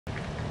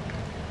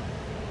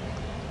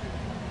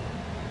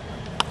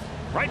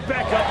Right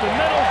back up the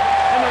middle,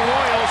 and the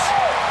Royals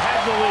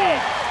have the lead.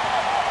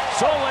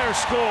 Soler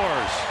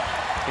scores.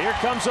 Here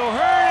comes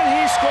O'Hearn, and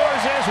he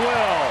scores as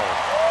well.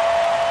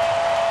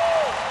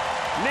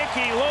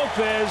 Nicky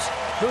Lopez,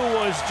 who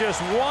was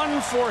just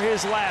 1 for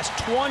his last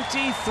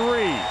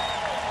 23,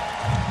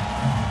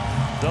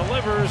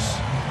 delivers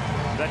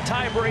the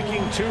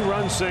tie-breaking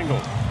 2-run single.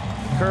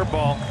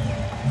 Curveball,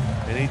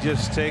 and he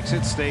just takes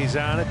it, stays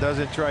on it,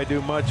 doesn't try to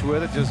do much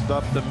with it, just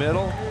up the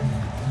middle.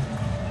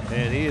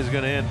 And he is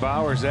going to end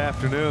Bauer's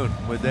afternoon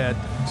with that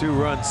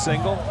 2-run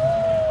single,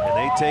 and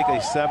they take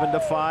a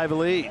 7-5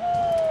 lead.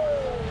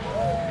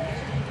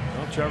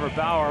 Well, Trevor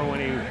Bauer, when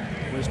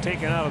he was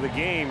taken out of the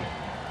game,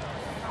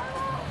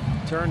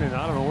 turned, and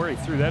I don't know where he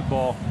threw that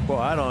ball. Well,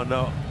 I don't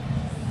know.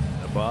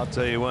 But I'll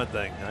tell you one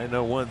thing. I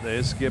know one thing.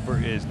 His skipper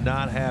is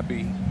not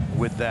happy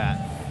with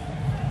that.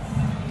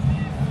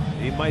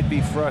 He might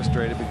be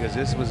frustrated because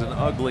this was an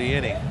ugly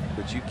inning,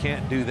 but you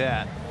can't do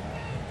that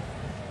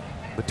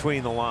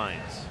between the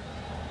lines.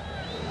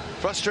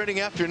 Frustrating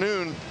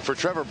afternoon for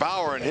Trevor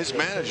Bauer, and his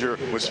manager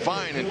was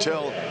fine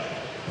until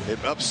it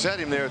upset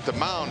him there at the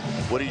mound.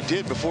 What he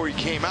did before he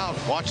came out,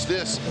 watch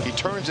this, he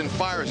turns and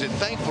fires it.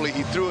 Thankfully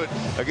he threw it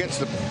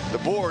against the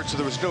board, so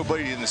there was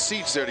nobody in the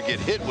seats there to get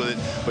hit with it.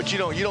 But you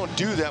don't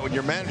do that when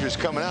your manager's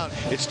coming out.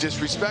 It's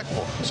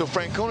disrespectful. So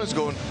Francona's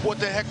going, what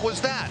the heck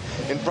was that?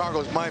 And Bauer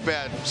goes, my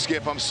bad,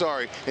 Skip, I'm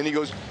sorry. And he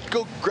goes,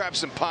 go grab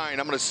some pine,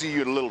 I'm going to see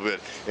you in a little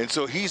bit. And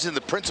so he's in the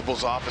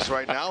principal's office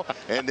right now,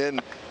 and then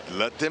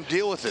let them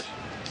deal with it.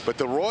 But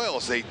the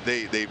Royals, they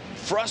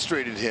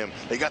frustrated him.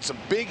 They got some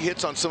big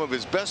hits on some of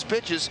his best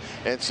pitches,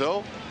 and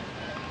so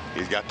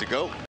he's got to go.